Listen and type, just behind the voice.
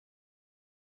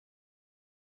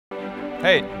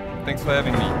Hey, thanks for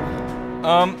having me.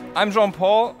 I'm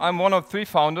Jean-Paul. I'm one of 3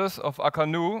 founders of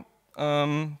Akanoo.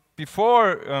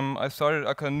 Before I started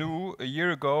Akanoo a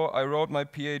year ago, I wrote my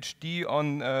PhD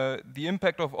on the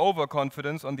impact of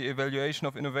overconfidence on the evaluation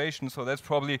of innovation. So that's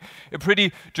probably a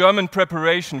pretty German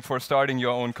preparation for starting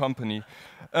your own company.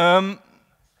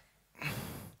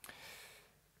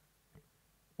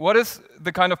 What is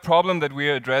the kind of problem that we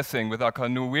are addressing with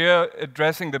Akanoo? We are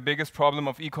addressing the biggest problem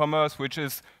of e-commerce, which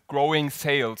is growing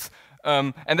sales.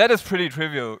 And that is pretty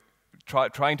trivial,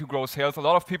 trying to grow sales. A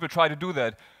lot of people try to do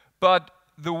that. But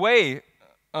the way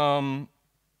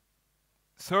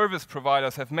service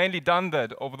providers have mainly done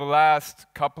that over the last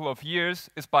couple of years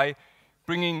is by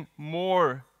bringing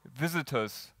more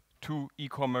visitors to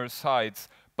e-commerce sites.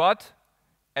 But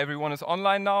everyone is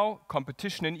online now.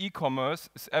 Competition in e-commerce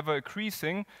is ever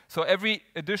increasing. So every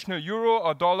additional euro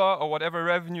or dollar or whatever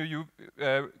revenue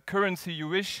currency you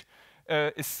wish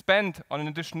is spent on an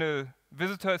additional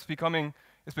visitor is becoming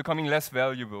less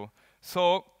valuable.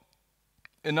 So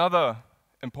another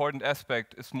important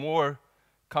aspect is more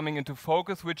coming into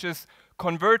focus, which is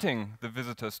converting the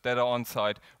visitors that are on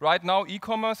site. Right now,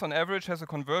 e-commerce on average has a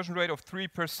conversion rate of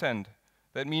 3%.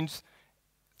 That means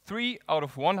 3 out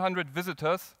of 100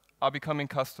 visitors are becoming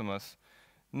customers.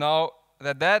 Now,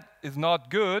 that is not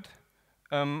good,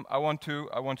 I want to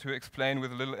explain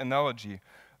with a little analogy.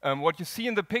 What you see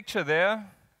in the picture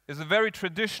there is a very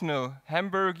traditional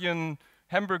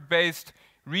Hamburg-based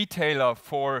retailer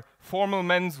for formal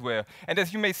menswear. And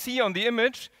as you may see on the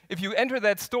image, if you enter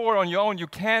that store on your own, you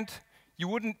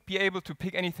wouldn't be able to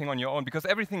pick anything on your own because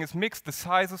everything is mixed, the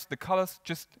sizes, the colors,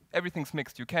 just everything's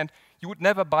mixed. You would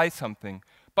never buy something.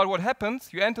 But what happens,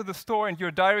 you enter the store and you're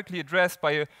directly addressed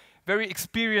by a very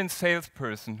experienced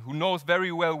salesperson who knows very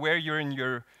well where you're in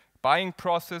your buying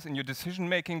process, in your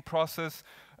decision-making process.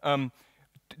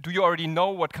 Do you already know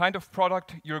what kind of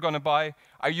product you're going to buy?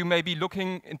 Are you maybe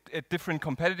looking at different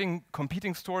competing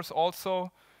stores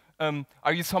also?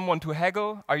 Are you someone to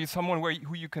haggle? Are you someone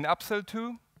who you can upsell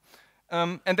to?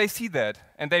 And they see that,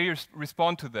 and they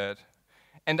respond to that.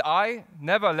 And I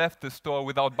never left the store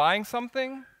without buying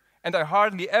something, and I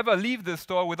hardly ever leave the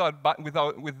store without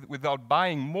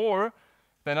buying more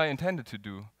than I intended to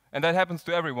do. And that happens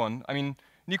to everyone. I mean,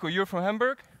 Nico, you're from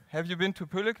Hamburg. Have you been to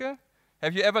Lüdtke?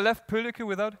 Have you ever left Lüdtke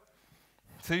without?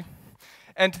 See?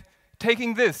 And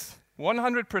taking this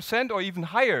 100% or even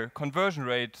higher conversion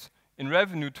rates in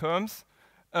revenue terms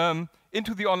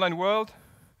into the online world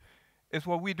is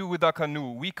what we do with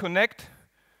Akanoo. We connect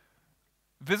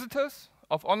visitors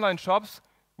of online shops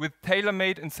with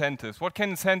tailor-made incentives. What can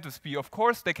incentives be? Of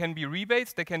course, they can be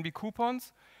rebates, they can be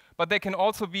coupons, but they can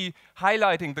also be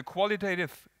highlighting the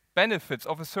qualitative benefits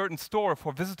of a certain store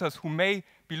for visitors who may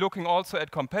be looking also at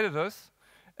competitors,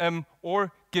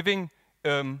 or giving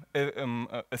a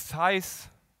size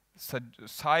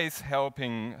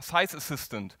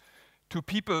assistant to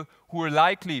people who are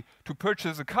likely to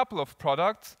purchase a couple of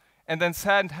products and then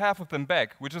send half of them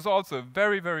back, which is also a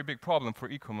very, very big problem for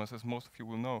e-commerce, as most of you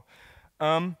will know.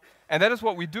 And that is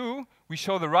what we do. We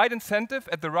show the right incentive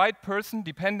at the right person,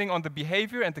 depending on the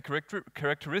behavior and the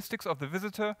characteristics of the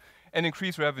visitor, and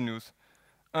increase revenues.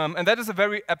 And that is a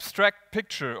very abstract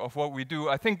picture of what we do.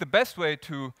 I think the best way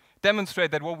to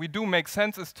demonstrate that what we do makes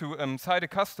sense is to cite a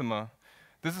customer.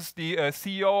 This is the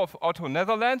CEO of Otto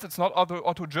Netherlands. It's not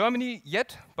Otto Germany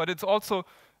yet, but it's also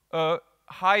a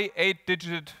high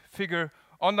 8-digit figure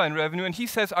online revenue. And he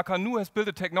says Akanoo has built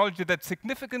a technology that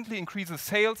significantly increases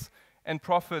sales and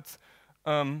profits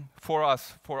for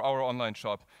us, for our online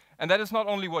shop. And that is not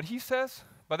only what he says,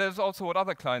 but that is also what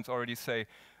other clients already say.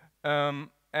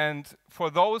 And for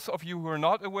those of you who are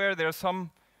not aware, there are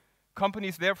some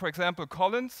companies there, for example,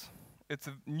 Collins. It's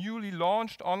a newly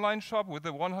launched online shop with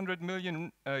a 100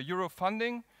 million euro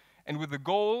funding and with the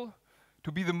goal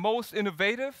to be the most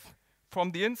innovative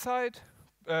from the inside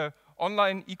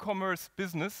online e-commerce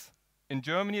business in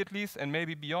Germany at least, and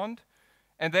maybe beyond.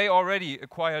 And they already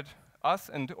acquired us,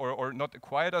 or not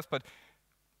acquired us, but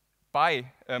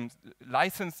buy,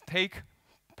 license, pay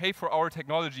for our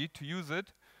technology to use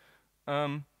it,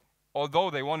 although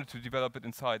they wanted to develop it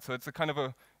inside. So it's a kind of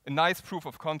a nice proof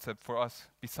of concept for us,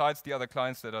 besides the other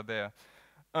clients that are there.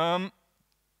 Now,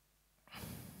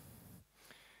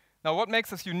 what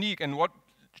makes us unique and what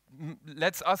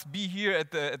lets us be here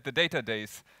at the Data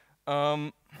Days?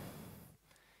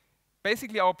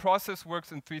 Basically, our process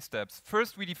works in 3 steps.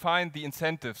 First, we define the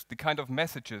incentives, the kind of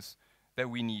messages that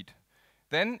we need.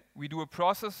 Then we do a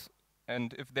process,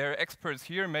 and if there are experts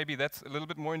here, maybe that's a little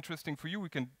bit more interesting for you. We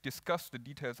can discuss the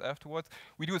details afterwards.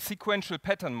 We do a sequential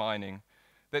pattern mining.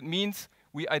 That means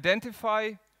we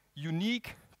identify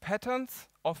unique patterns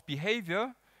of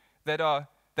behavior that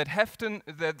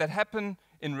happen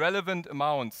in relevant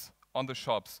amounts on the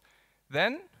shops.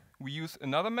 Then we use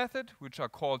another method, which are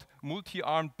called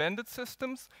multi-armed bandit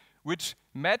systems, which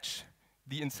match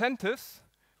the incentives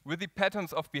with the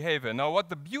patterns of behavior. Now, what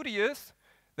the beauty is,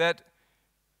 that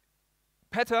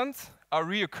patterns are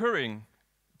reoccurring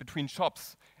between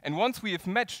shops. And once we have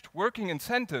matched working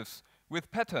incentives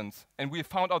with patterns, and we have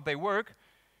found out they work,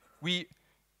 we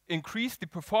increase the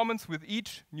performance with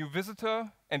each new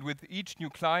visitor and with each new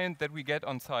client that we get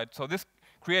on site. So this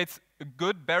creates a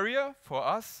good barrier for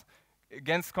us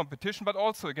against competition, but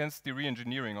also against the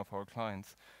re-engineering of our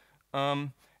clients.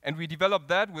 And we developed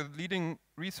that with leading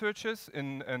researchers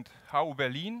in HU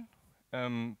Berlin,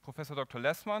 Professor Dr.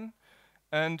 Lessmann,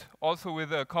 and also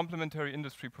with complementary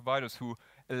industry providers who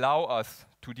allow us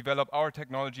to develop our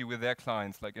technology with their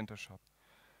clients, like Intershop.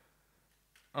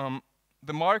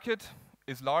 The market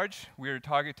is large. We're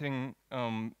targeting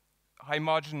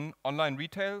high-margin online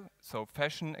retail, so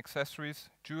fashion, accessories,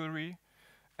 jewelry,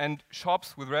 and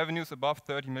shops with revenues above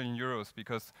 30 million euros,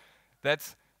 because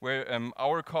that's where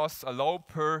our costs are low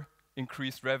per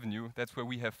increased revenue. That's where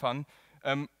we have fun.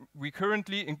 We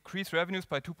currently increase revenues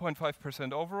by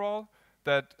 2.5% overall.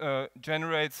 That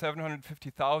generates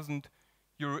 750,000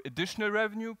 euro additional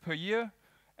revenue per year,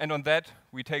 and on that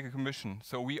we take a commission.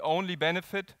 So we only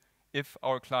benefit if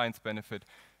our clients benefit.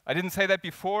 I didn't say that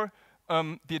before.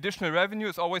 The additional revenue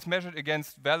is always measured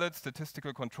against valid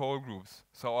statistical control groups.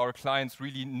 So our clients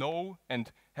really know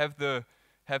and have the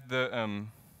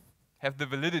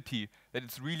validity that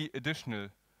it's really additional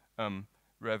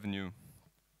revenue.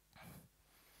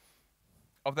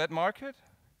 Of that market,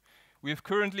 we have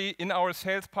currently in our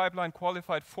sales pipeline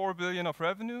qualified 4 billion of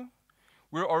revenue.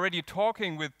 We're already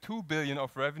talking with 2 billion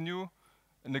of revenue,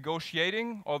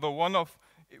 negotiating, although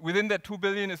within that 2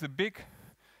 billion is a big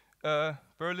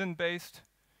Berlin-based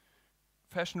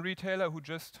fashion retailer who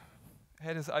just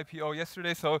had his IPO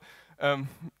yesterday. So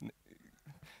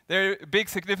there are big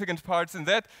significant parts in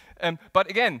that. But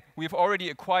again, we've already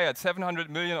acquired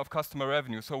 700 million of customer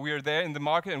revenue. So we are there in the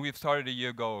market, and we've started a year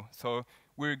ago. So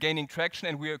we're gaining traction,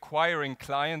 and we're acquiring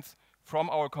clients from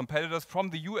our competitors, from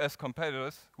the US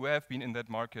competitors who have been in that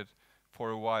market for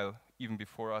a while, even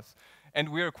before us. And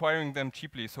we're acquiring them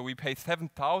cheaply. So we pay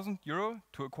 7,000 euro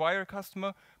to acquire a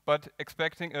customer, but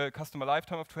expecting a customer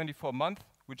lifetime of 24 months,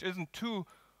 which isn't too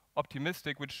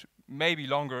optimistic, which may be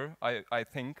longer, I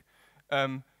think.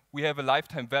 We have a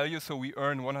lifetime value, so we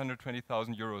earn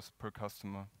 120,000 euros per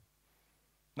customer.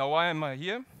 Now, why am I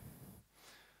here?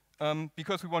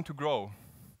 Because we want to grow.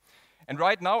 And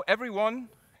right now,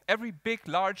 every big,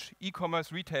 large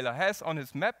e-commerce retailer has on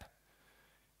his map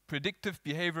predictive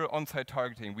behavior on-site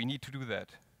targeting. We need to do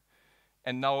that.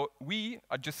 And now we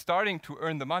are just starting to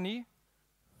earn the money.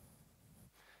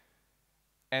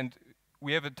 And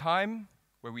we have a time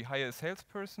where we hire a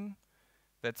salesperson.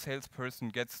 That salesperson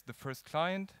gets the first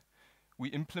client. We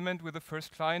implement with the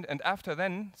first client. And after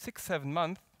then, 6-7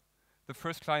 months, the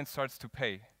first client starts to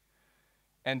pay.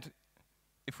 And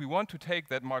if we want to take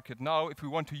that market now, if we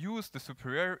want to use the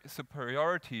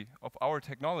superiority of our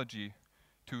technology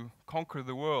to conquer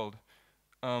the world,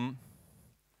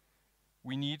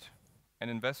 we need an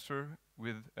investor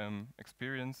with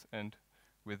experience and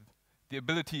with the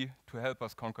ability to help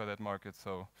us conquer that market.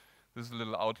 So this is a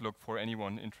little outlook for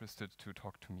anyone interested to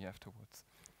talk to me afterwards.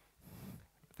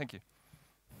 Thank you.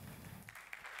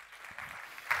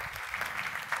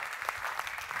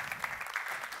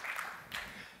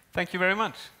 Thank you very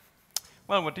much.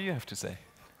 Well, what do you have to say?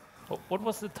 What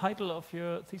was the title of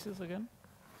your thesis again?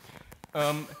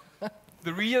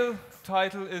 The real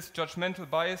title is Judgmental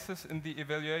Biases in the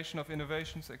Evaluation of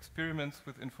Innovations, Experiments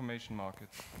with Information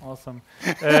Markets. Awesome.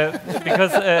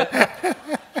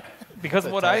 Because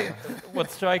what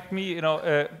struck me,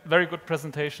 very good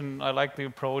presentation. I like the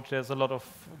approach. There's a lot of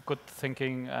good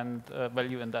thinking and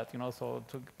value in that, so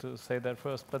to say that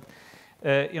first. But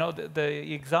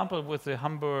the example with the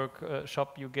Hamburg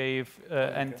shop you gave,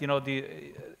 and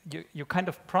you kind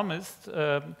of promised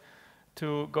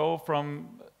to go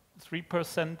from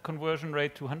 3% conversion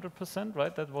rate to 100%,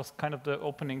 right? That was kind of the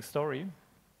opening story.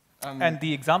 And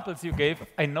the examples you gave,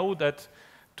 I know that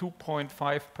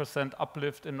 2.5%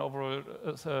 uplift in overall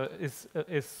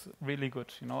is really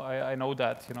good. I know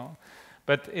that.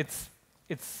 But it's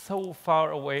so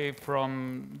far away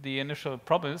from the initial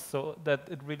promise, so that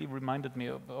it really reminded me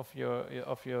of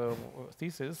your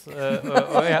thesis.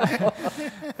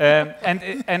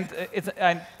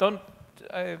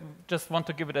 I just want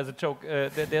to give it as a joke.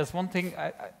 There's one thing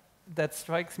that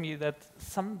strikes me, that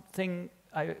something,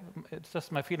 it's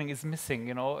just my feeling, is missing.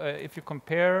 If you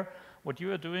compare what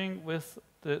you are doing with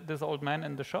this old man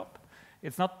in the shop,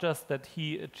 it's not just that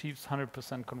he achieves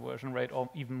 100% conversion rate or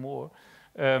even more.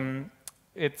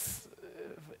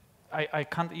 I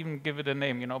can't even give it a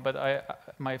name, you know, but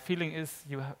my feeling is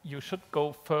you should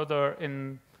go further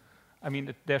in. I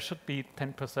mean, there should be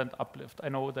 10% uplift. I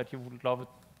know that you would love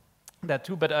that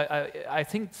too, but I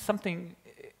think something,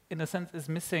 in a sense, is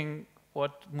missing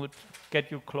what would get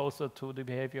you closer to the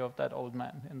behavior of that old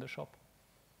man in the shop.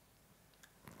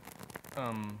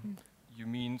 You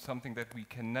mean something that we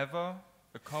can never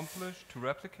accomplish to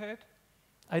replicate?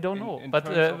 I don't know, in but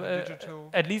terms of digital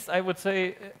at least I would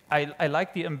say I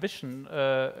like the ambition,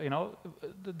 you know,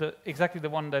 exactly the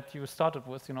one that you started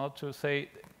with, you know, to say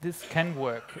this can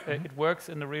work. It works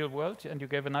in the real world, and you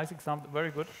gave a nice example,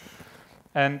 very good.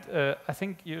 And I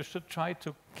think you should try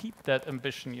to keep that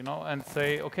ambition, you know, and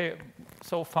say, okay,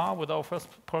 so far with our first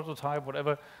prototype,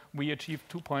 whatever, we achieved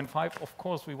 2.5. Of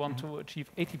course, we want to achieve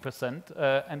 80%,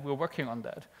 and we're working on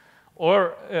that.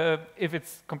 Or if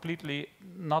it's completely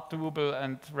not doable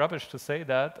and rubbish to say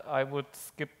that, I would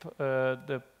skip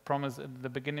the promise at the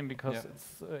beginning because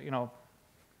it's, you know,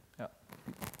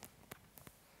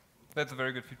 That's a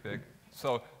very good feedback.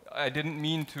 So I didn't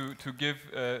mean to give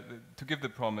the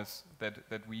promise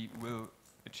that we will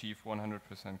achieve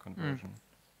 100% conversion.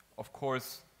 Of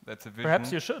course, that's a vision.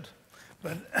 Perhaps you should.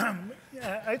 But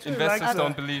yeah, I actually Investors like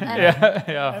don't believe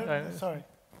me. sorry.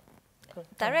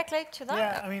 Directly to that?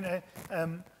 Yeah, I mean,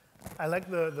 I like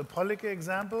the Pollicke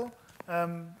example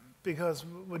because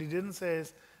what he didn't say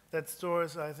is that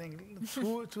stores, I think,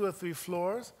 two or three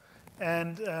floors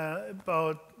and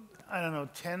about, I don't know,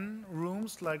 10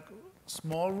 rooms, like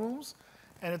small rooms,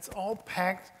 and it's all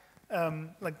packed,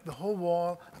 like the whole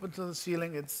wall up to the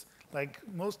ceiling. It's like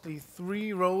mostly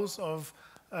 3 rows of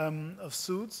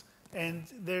suits, and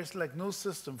there's like no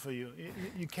system for you.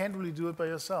 You can't really do it by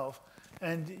yourself.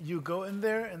 And you go in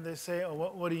there, and they say, "Oh,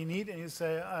 what do you need?" And you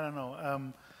say, "I don't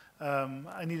know.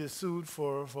 I need a suit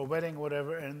for a wedding,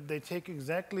 whatever." And they take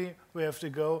exactly where you have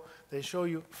to go. They show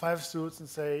you 5 suits and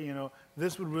say, you know,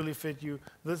 this would really fit you.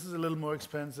 This is a little more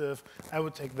expensive. I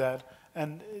would take that.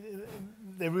 And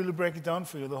they really break it down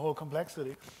for you, the whole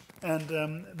complexity. And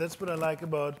that's what I like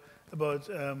about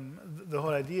the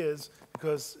whole idea is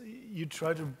because you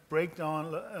try to break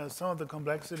down some of the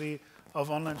complexity of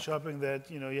online shopping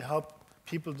that, you know, you help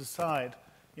people decide,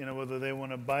 you know, whether they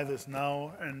want to buy this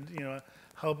now and, you know,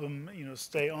 help them, you know,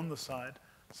 stay on the site.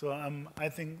 So I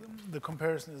think the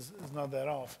comparison is not that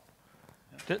off.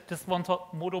 Yeah. Just one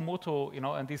thought, Moto, you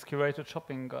know, and these curated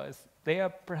shopping guys, they are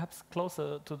perhaps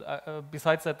closer to,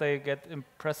 besides that they get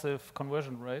impressive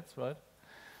conversion rates, right?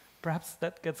 Perhaps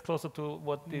that gets closer to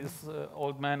what this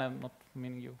old man, I'm not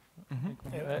meaning you,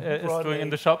 is doing in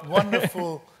the shop.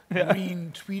 Wonderful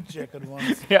green tweed jacket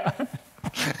once. Yeah.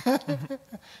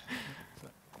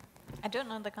 I don't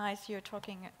know the guys you're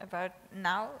talking about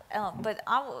now, but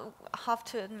I will have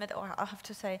to admit, or I have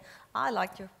to say, I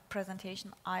liked your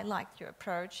presentation, I liked your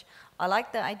approach, I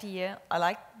like the idea, I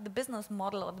like the business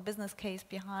model or the business case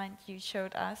behind you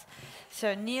showed us.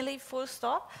 So nearly full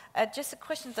stop. Just a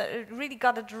question that really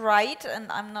got it right,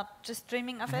 and I'm not just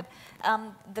dreaming of it.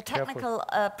 The technical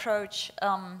approach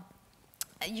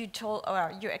you told,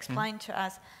 or you explained to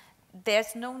us,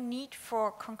 there's no need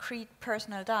for concrete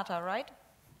personal data, right?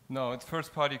 No, it's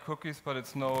first-party cookies, but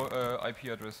it's no IP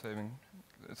address saving.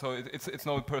 So it's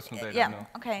no personal data. Yeah. No.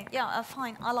 Okay. Yeah.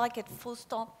 Fine. I like it. Full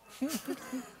stop.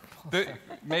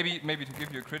 Maybe to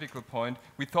give you a critical point,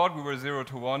 we thought we were 0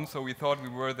 to 1, so we thought we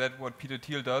were that what Peter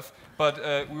Thiel does, but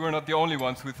we were not the only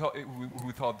ones who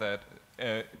thought that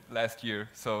last year.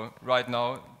 So right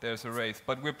now there's a race,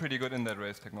 but we're pretty good in that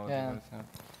race, technology-wise. Yeah.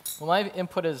 Well, my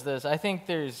input is this: I think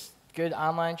there's good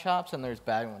online shops and there's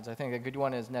bad ones. I think a good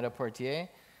one is Net-a-Porter.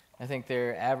 I think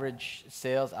their average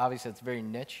sales, obviously it's very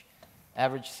niche.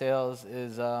 Average sales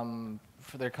is,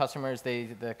 for their customers,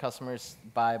 the customers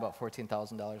buy about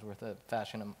 $14,000 worth of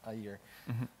fashion a year.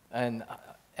 And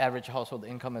average household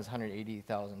income is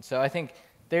 $180,000. So I think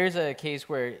there's a case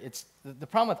where it's, the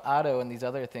problem with auto and these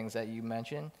other things that you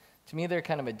mentioned, to me they're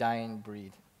kind of a dying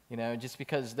breed. You know, just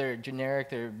because they're generic,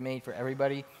 they're made for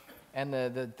everybody. And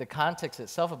the context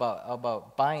itself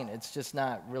about buying, it's just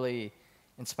not really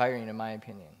inspiring in my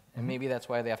opinion. And maybe that's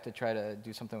why they have to try to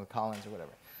do something with Collins or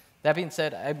whatever. That being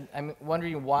said, I'm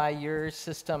wondering why your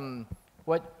system,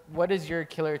 what is your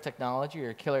killer technology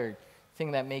or killer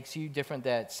thing that makes you different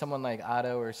that someone like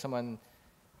Otto or someone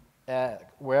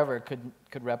wherever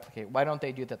could replicate? Why don't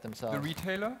they do that themselves? The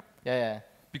retailer? Yeah.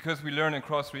 Because we learn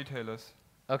across retailers.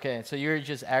 Okay, so you're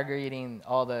just aggregating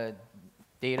all the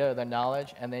data, the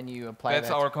knowledge, and then you apply that.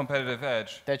 That's our competitive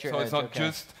edge. That's your edge, so it's not okay.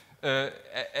 just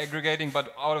aggregating,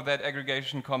 but out of that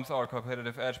aggregation comes our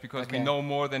competitive edge because we know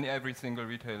more than every single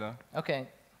retailer. Okay,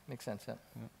 makes sense. Yeah.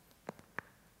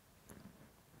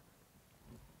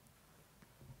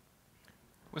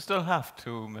 We still have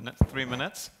 2 minutes, 3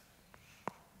 minutes.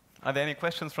 Are there any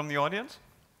questions from the audience?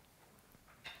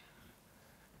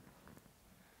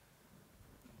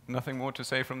 Nothing more to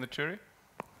say from the jury?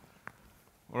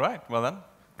 All right, well then,